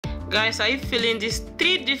Guys, are you feeling these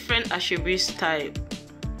 3 different ashebi style?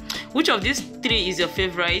 Which of these 3 is your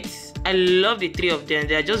favorite? I love the 3 of them.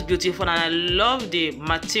 They are just beautiful, and I love the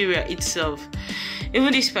material itself.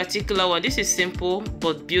 Even this particular one, this is simple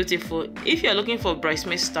but beautiful. If you are looking for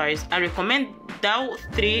bridesmaid styles, I recommend that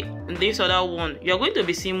 3 and this other one. You are going to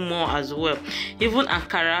be seeing more as well. Even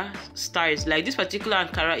Ankara styles, like this particular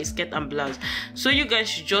Ankara is skirt and blouse. So you guys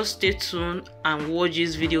should just stay tuned and watch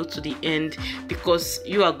this video to the end, because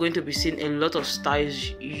you are going to be seeing a lot of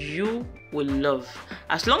styles you will love.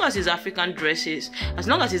 As long as it's African dresses, as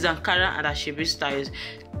long as it's Ankara and ashebi styles,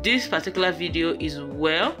 this particular video is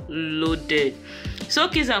well loaded. So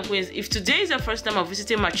kings and queens, if today is the first time of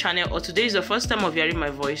visiting my channel, or today is the first time of hearing my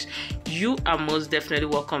voice, you are most definitely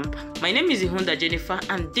welcome. My name is Ihunda Jennifer,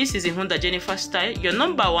 and this is Ihunda Jennifer Style, your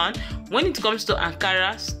number 1 when it comes to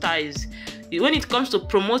Ankara styles, when it comes to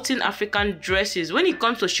promoting African dresses, when it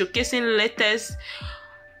comes to showcasing latest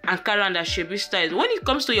Ankara and ashebi styles, when it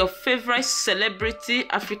comes to your favorite celebrity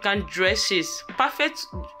African dresses, perfect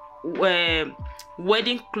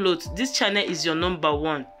wedding clothes. This channel is your number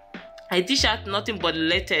 1. I dish out nothing but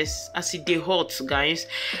latest as it dey hot, guys.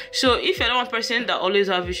 So if you're the one person that always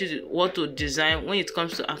have issues with what to design when it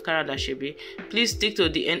comes to Ankara and ashebi, please stick to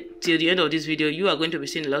the end till the end of this video. You are going to be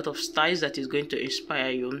seeing a lot of styles that is going to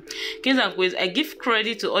inspire you. Kings and queens, I give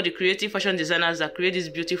credit to all the creative fashion designers that create these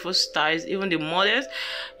beautiful styles, even the models,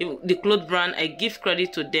 the cloth brand. I give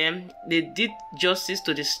credit to them. They did justice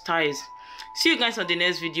to the styles. See you guys on the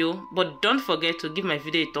next video, but don't forget to give my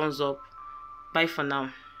video a thumbs up. Bye for now.